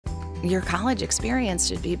Your college experience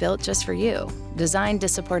should be built just for you, designed to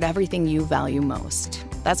support everything you value most.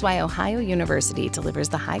 That's why Ohio University delivers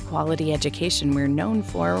the high-quality education we're known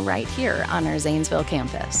for right here on our Zanesville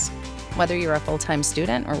campus. Whether you're a full-time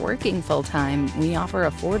student or working full-time, we offer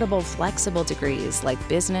affordable, flexible degrees like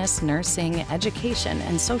business, nursing, education,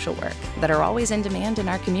 and social work that are always in demand in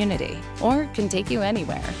our community, or can take you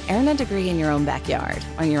anywhere. Earn a degree in your own backyard,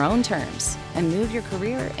 on your own terms, and move your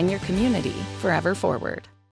career and your community forever forward.